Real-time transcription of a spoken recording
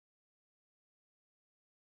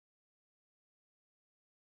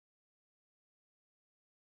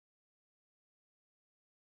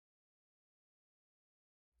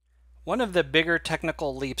One of the bigger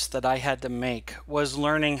technical leaps that I had to make was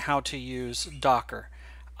learning how to use Docker.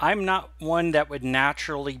 I'm not one that would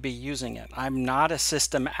naturally be using it. I'm not a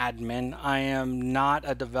system admin. I am not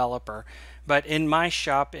a developer. But in my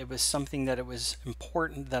shop, it was something that it was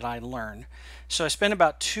important that I learn. So I spent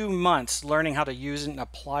about 2 months learning how to use it and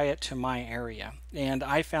apply it to my area. And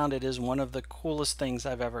I found it is one of the coolest things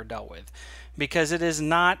I've ever dealt with because it is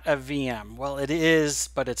not a VM. Well, it is,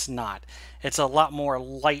 but it's not. It's a lot more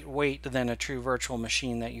lightweight than a true virtual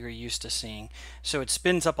machine that you're used to seeing. So it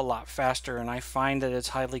spins up a lot faster, and I find that it's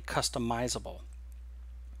highly customizable.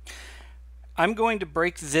 I'm going to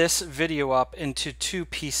break this video up into two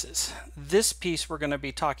pieces. This piece we're going to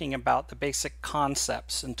be talking about the basic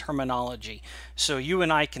concepts and terminology so you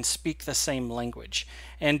and I can speak the same language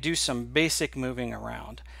and do some basic moving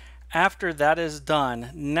around. After that is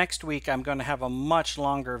done, next week I'm going to have a much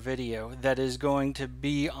longer video that is going to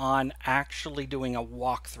be on actually doing a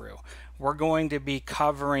walkthrough. We're going to be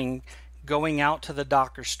covering going out to the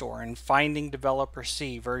Docker store and finding developer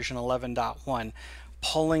C version 11.1,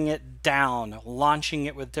 pulling it down, launching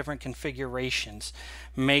it with different configurations,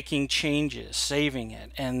 making changes, saving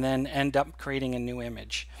it, and then end up creating a new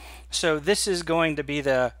image. So this is going to be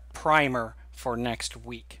the primer for next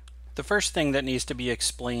week. The first thing that needs to be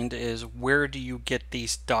explained is, where do you get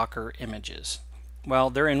these Docker images? Well,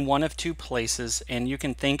 they're in one of two places, and you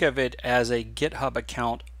can think of it as a GitHub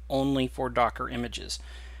account only for Docker images.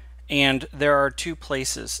 And there are two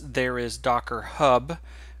places. There is Docker Hub,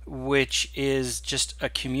 which is just a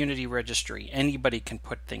community registry. Anybody can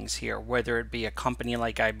put things here, whether it be a company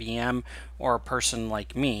like IBM or a person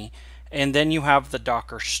like me. And then you have the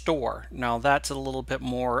Docker store. Now that's a little bit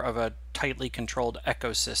more of a tightly controlled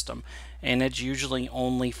ecosystem, and it's usually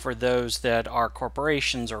only for those that are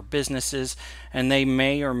corporations or businesses, and they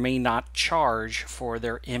may or may not charge for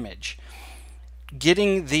their image.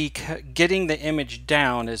 Getting the image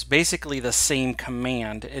down is basically the same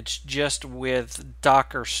command. It's just with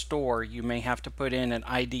Docker store you may have to put in an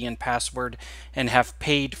ID and password and have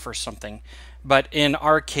paid for something. But in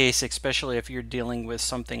our case, especially if you're dealing with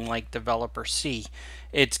something like developer C,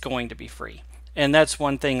 it's going to be free. And that's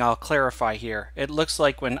one thing I'll clarify here. It looks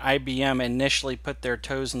like when IBM initially put their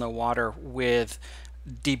toes in the water with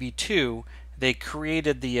Db2, they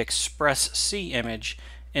created the Express C image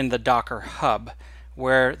in the Docker Hub,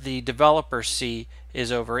 where the developer C is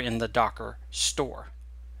over in the Docker store.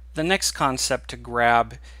 The next concept to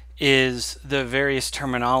grab is the various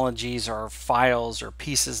terminologies or files or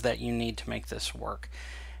pieces that you need to make this work.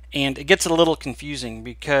 And it gets a little confusing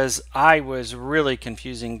because I was really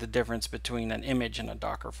confusing the difference between an image and a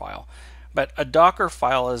Docker file. But a Docker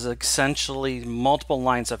file is essentially multiple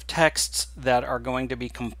lines of texts that are going to be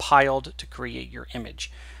compiled to create your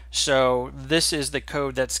image. So this is the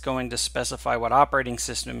code that's going to specify what operating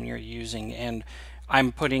system you're using, and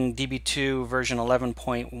I'm putting Db2 version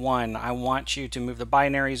 11.1. I want you to move the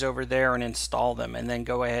binaries over there and install them, and then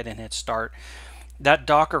go ahead and hit start. That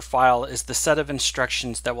Docker file is the set of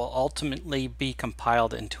instructions that will ultimately be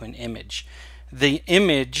compiled into an image. The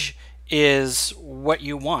image is what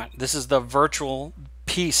you want. This is the virtual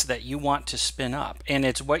piece that you want to spin up, and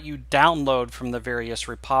it's what you download from the various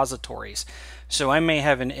repositories. So I may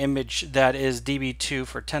have an image that is Db2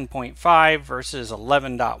 for 10.5 versus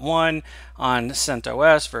 11.1 on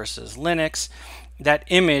CentOS versus Linux. That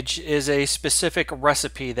image is a specific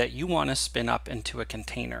recipe that you want to spin up into a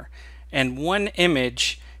container. And one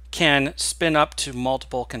image can spin up to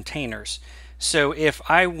multiple containers. So if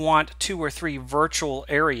I want 2 or 3 virtual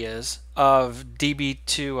areas of Db2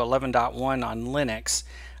 11.1 on Linux,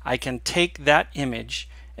 I can take that image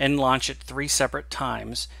and launch it 3 separate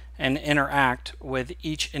times and interact with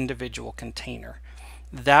each individual container.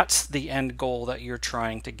 That's the end goal that you're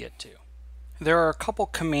trying to get to. There are a couple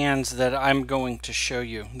commands that I'm going to show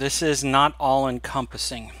you. This is not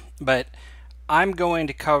all-encompassing, but I'm going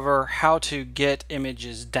to cover how to get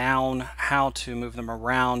images down, how to move them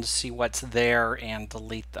around, see what's there, and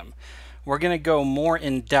delete them. We're going to go more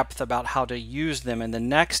in depth about how to use them in the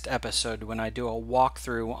next episode when I do a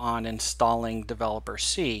walkthrough on installing developer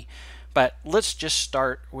C. But let's just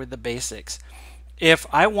start with the basics. If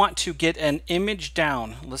I want to get an image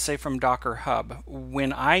down, let's say from Docker Hub,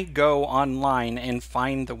 when I go online and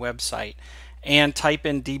find the website and type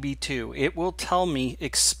in Db2, it will tell me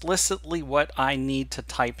explicitly what I need to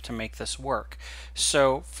type to make this work.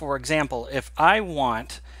 So for example, if I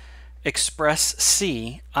want Express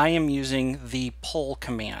C, I am using the pull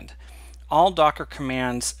command. All Docker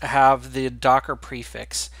commands have the Docker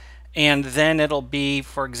prefix, and then it'll be,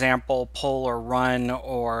 for example, pull or run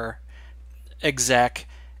or exec,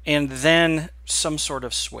 and then some sort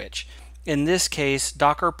of switch. In this case,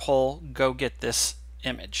 docker pull go get this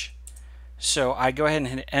image. So I go ahead and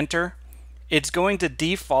hit enter. It's going to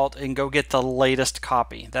default and go get the latest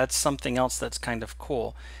copy. That's something else that's kind of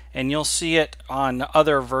cool. And you'll see it on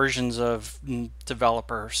other versions of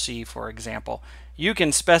Developer C, for example. You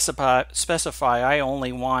can specify I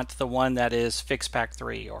only want the one that is Fixpack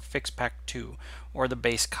 3 or Fixpack 2 or the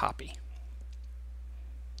base copy.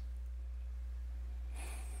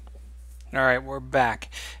 All right, we're back.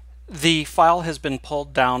 The file has been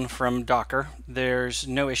pulled down from Docker. There's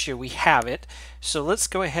no issue, we have it. So let's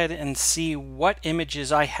go ahead and see what images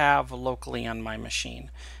I have locally on my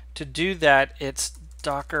machine. To do that, it's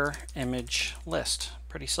Docker image list.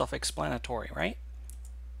 Pretty self-explanatory, right?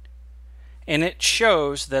 And it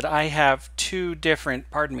shows that I have three different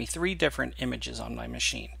images on my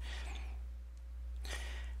machine.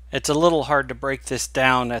 It's a little hard to break this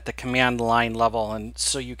down at the command line level and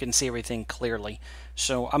so you can see everything clearly.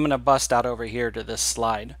 So I'm going to bust out over here to this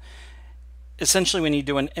slide. Essentially, when you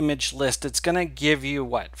do an image list, it's going to give you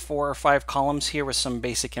what, 4 or 5 columns here with some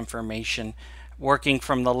basic information working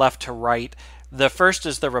from the left to right. The first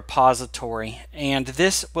is the repository, and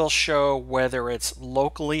this will show whether it's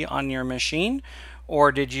locally on your machine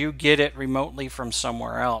or did you get it remotely from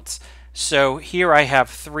somewhere else. So here I have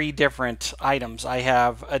 3 different items. I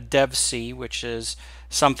have a dev.c, which is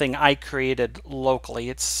something I created locally.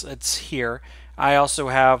 It's here. I also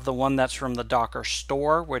have the one that's from the Docker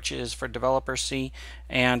store, which is for developer C,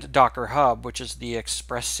 and Docker Hub, which is the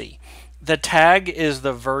Express C. The tag is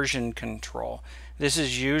the version control. This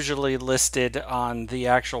is usually listed on the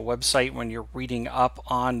actual website when you're reading up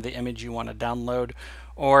on the image you want to download,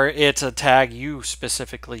 or it's a tag you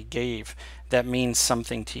specifically gave that means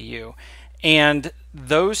something to you. And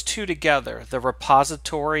those two together, the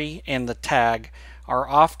repository and the tag, are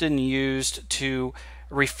often used to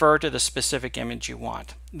refer to the specific image you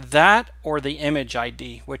want. That or the image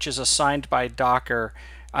ID, which is assigned by Docker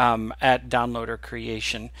at downloader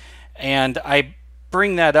creation. And I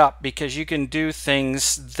bring that up because you can do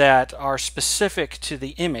things that are specific to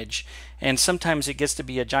the image, and sometimes it gets to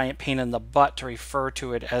be a giant pain in the butt to refer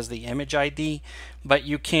to it as the image ID, but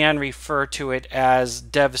you can refer to it as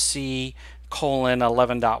dev.c colon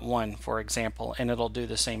 11.1, for example, and it'll do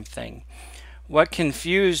the same thing. What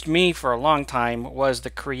confused me for a long time was the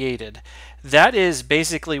created. That is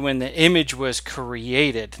basically when the image was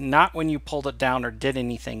created, not when you pulled it down or did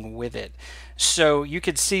anything with it. So you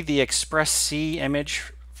could see the Express C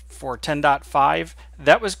image for 10.5.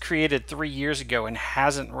 That was created 3 years ago and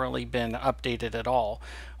hasn't really been updated at all,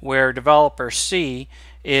 where Developer C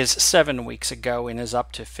is 7 weeks ago and is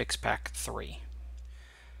up to Fixpack 3.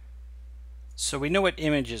 So we know what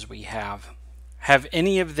images we have. Have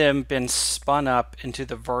any of them been spun up into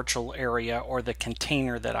the virtual area or the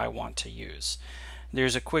container that I want to use?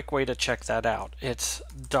 There's a quick way to check that out. It's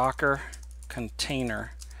Docker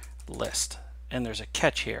container list. And there's a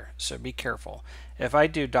catch here, so be careful. If I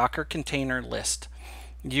do Docker container list,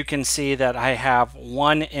 you can see that I have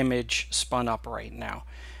one image spun up right now.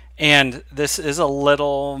 And this is a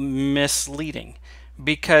little misleading,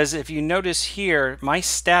 because if you notice here, my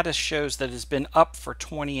status shows that it's been up for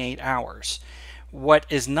 28 hours. What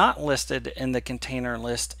is not listed in the container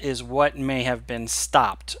list is what may have been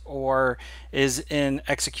stopped or is in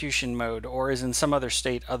execution mode or is in some other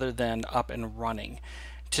state other than up and running.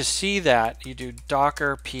 To see that, you do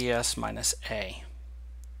docker ps -a.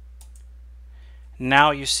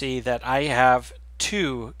 Now you see that I have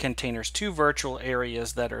 2 containers, 2 virtual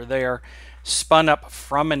areas that are there spun up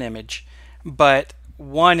from an image, but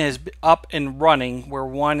one is up and running where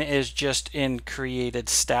one is just in created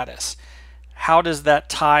status. How does that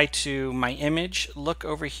tie to my image? Look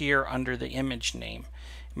over here under the image name.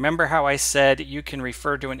 Remember how I said you can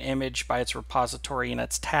refer to an image by its repository and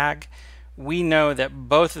its tag? We know that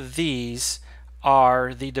both of these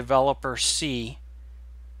are the Developer C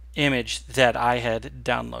image that I had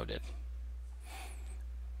downloaded.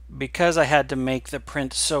 Because I had to make the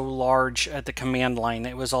print so large at the command line,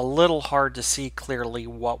 it was a little hard to see clearly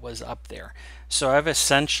what was up there. So I've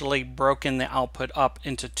essentially broken the output up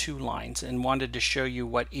into 2 lines and wanted to show you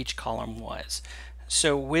what each column was.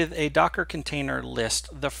 So with a Docker container list,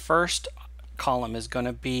 the first column is going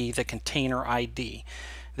to be the container ID.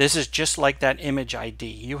 This is just like that image ID.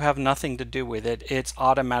 You have nothing to do with it. It's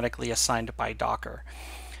automatically assigned by Docker.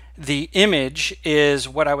 The image is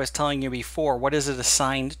what I was telling you before. What is it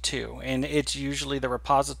assigned to? And it's usually the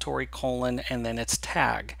repository colon and then its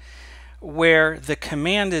tag. Where the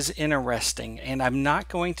command is interesting, and I'm not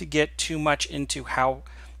going to get too much into how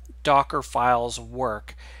Docker files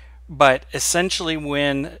work, but essentially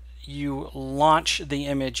when you launch the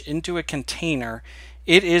image into a container,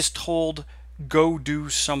 it is told go do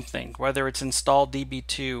something, whether it's install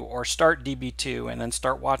db2 or start db2 and then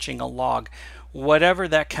start watching a log. Whatever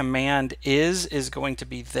that command is going to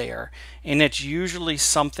be there, and it's usually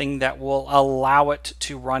something that will allow it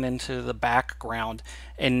to run into the background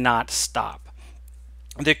and not stop.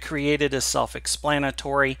 The created is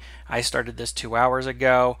self-explanatory. I started this 2 hours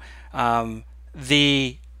ago.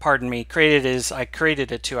 Created is I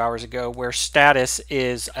created it 2 hours ago, where status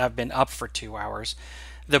is I've been up for 2 hours.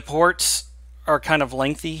 The ports are kind of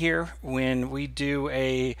lengthy here. When we do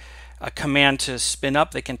a command to spin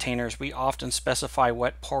up the containers, we often specify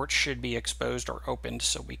what ports should be exposed or opened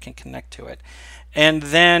so we can connect to it. And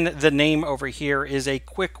then the name over here is a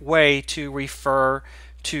quick way to refer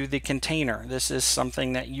to the container. This is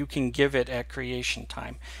something that you can give it at creation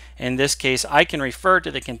time. In this case, I can refer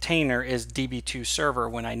to the container as db2 server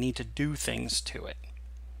when I need to do things to it.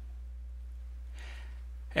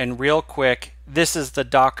 And real quick, this is the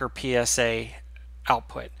Docker PSA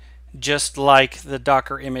output. Just like the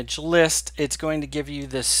Docker image list, it's going to give you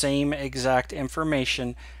the same exact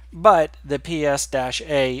information, but the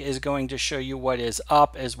PS-A is going to show you what is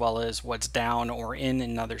up as well as what's down or in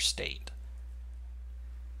another state.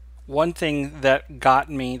 One thing that got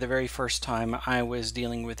me the very first time I was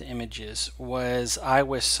dealing with images was I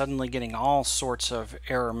was suddenly getting all sorts of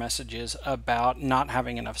error messages about not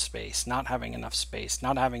having enough space, not having enough space,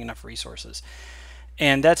 not having enough resources.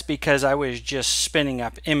 And that's because I was just spinning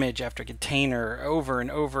up image after container over and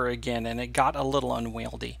over again, and it got a little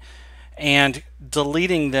unwieldy. And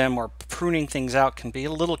deleting them or pruning things out can be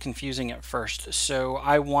a little confusing at first, so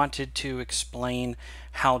I wanted to explain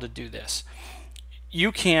how to do this.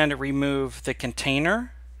 You can remove the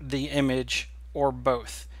container, the image, or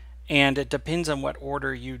both, and it depends on what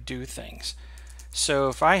order you do things. So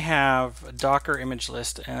if I have a Docker image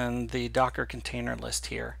list and the Docker container list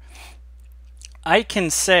here, I can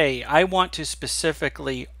say I want to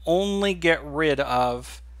specifically only get rid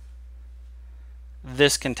of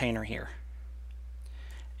this container here.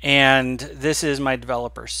 And this is my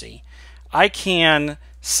developer C. I can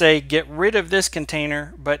say get rid of this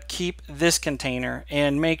container but keep this container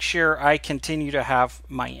and make sure I continue to have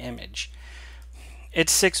my image.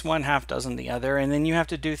 It's 6 one, half dozen the other, and then you have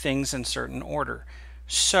to do things in certain order.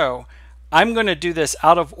 So I'm going to do this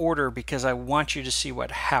out of order because I want you to see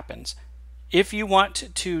what happens. If you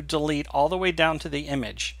want to delete all the way down to the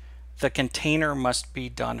image, the container must be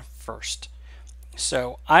done first.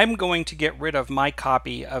 So I'm going to get rid of my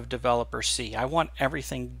copy of developer C. I want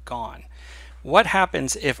everything gone. What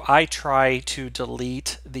happens if I try to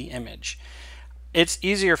delete the image? It's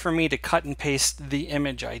easier for me to cut and paste the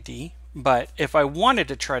image ID, but if I wanted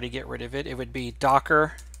to try to get rid of it, it would be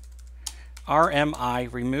Docker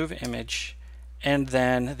RMI remove image and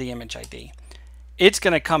then the image ID. It's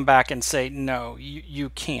going to come back and say, no,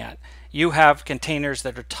 you can't. You have containers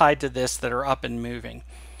that are tied to this that are up and moving.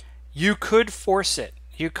 You could force it.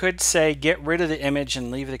 You could say get rid of the image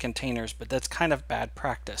and leave the containers, but that's kind of bad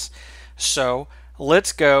practice. So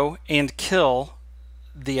let's go and kill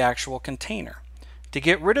the actual container. To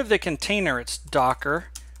get rid of the container, it's Docker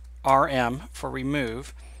RM for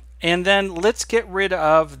remove, and then let's get rid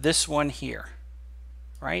of this one here,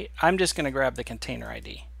 right? I'm just going to grab the container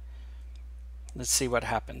ID. Let's see what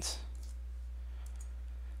happens.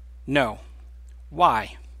 No.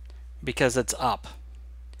 Why? Because it's up.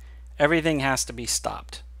 Everything has to be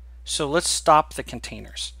stopped. So let's stop the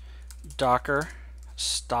containers. Docker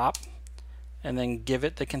stop, and then give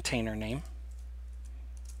it the container name.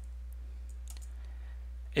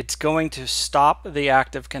 It's going to stop the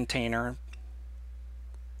active container,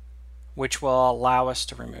 which will allow us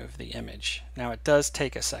to remove the image. Now it does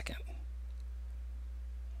take a second.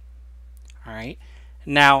 All right.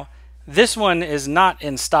 Now this one is not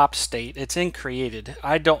in stop state, it's in created.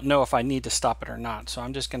 I don't know if I need to stop it or not, so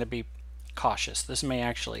I'm just going to be cautious. This may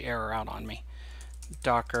actually error out on me.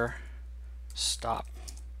 Docker stop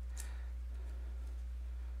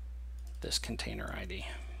this container ID.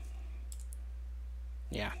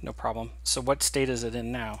 Yeah, no problem. So what state is it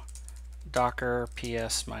in now? Docker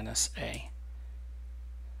PS-A.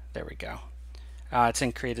 There we go. It's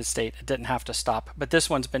in created state. It didn't have to stop, but this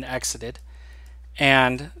one's been exited.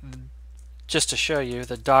 And just to show you,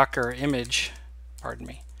 the Docker image,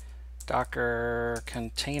 Docker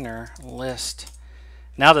container list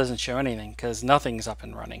now doesn't show anything because nothing's up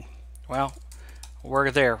and running. Well,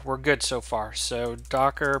 we're there. We're good so far. So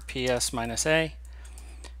Docker PS-A.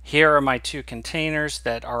 Here are my two containers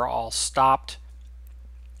that are all stopped.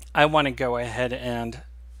 I want to go ahead and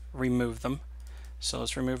remove them. So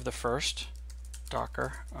let's remove the first,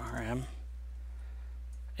 Docker RM,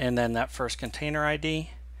 and then that first container ID,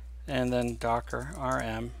 and then Docker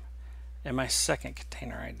RM and my second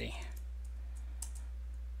container ID.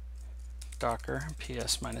 Docker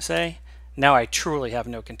ps-a. Now I truly have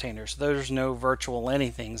no containers. There's no virtual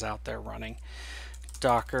anythings out there running.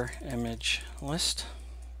 Docker image list.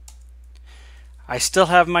 I still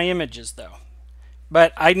have my images though,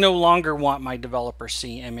 but I no longer want my developer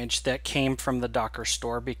C image that came from the Docker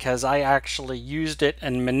store, because I actually used it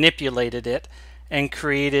and manipulated it and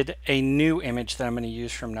created a new image that I'm going to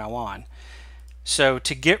use from now on. So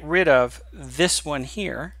to get rid of this one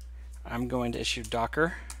here, I'm going to issue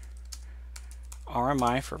Docker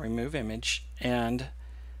RMI for remove image, and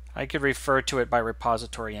I could refer to it by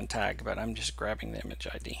repository and tag, but I'm just grabbing the image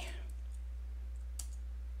ID.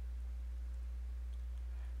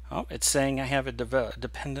 Oh, it's saying I have a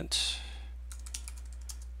dependent.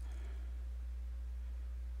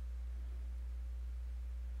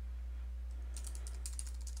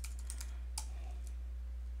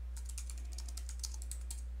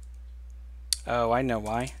 Oh, I know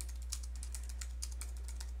why.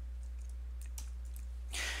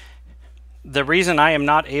 The reason I am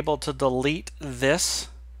not able to delete this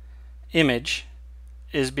image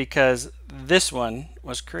is because this one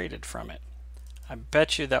was created from it. I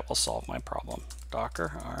bet you that will solve my problem.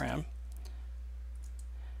 Docker RM.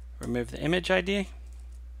 Remove the image ID.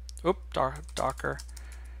 Oop, Docker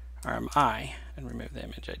RMI and remove the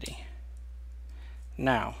image ID.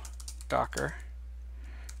 Now, Docker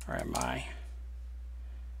RMI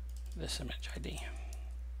this image ID.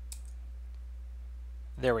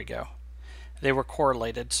 There we go. They were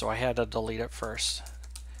correlated, so I had to delete it first.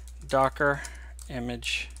 Docker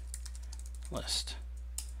image list.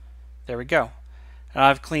 There we go. And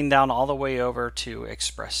I've cleaned down all the way over to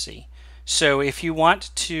Express C. So if you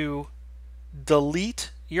want to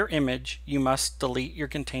delete your image, you must delete your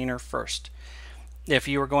container first. If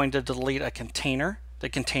you are going to delete a container, the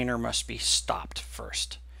container must be stopped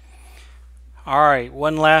first. All right,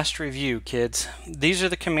 one last review, kids. These are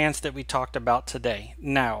the commands that we talked about today.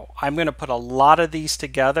 Now, I'm going to put a lot of these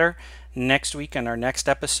together next week in our next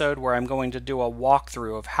episode, where I'm going to do a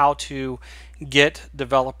walkthrough of how to get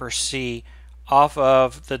developer C off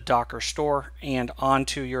of the Docker store and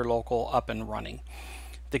onto your local up and running.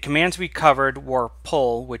 The commands we covered were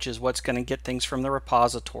pull, which is what's going to get things from the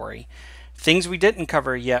repository. Things we didn't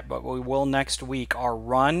cover yet, but we will next week, are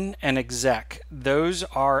run and exec. Those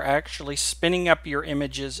are actually spinning up your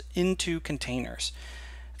images into containers.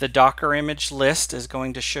 The Docker image list is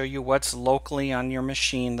going to show you what's locally on your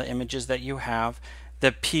machine, the images that you have.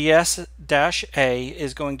 The ps-a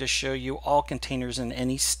is going to show you all containers in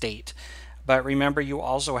any state. But remember, you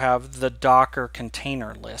also have the Docker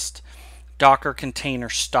container list. Docker container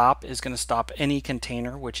stop is going to stop any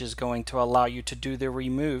container, which is going to allow you to do the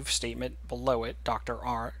remove statement below it, Docker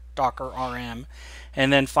RM.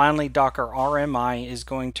 And then finally, Docker RMI is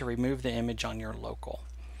going to remove the image on your local.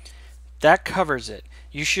 That covers it.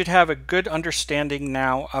 You should have a good understanding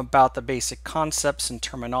now about the basic concepts and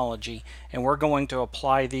terminology, and we're going to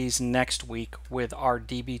apply these next week with our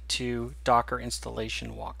Db2 Docker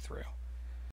installation walkthrough.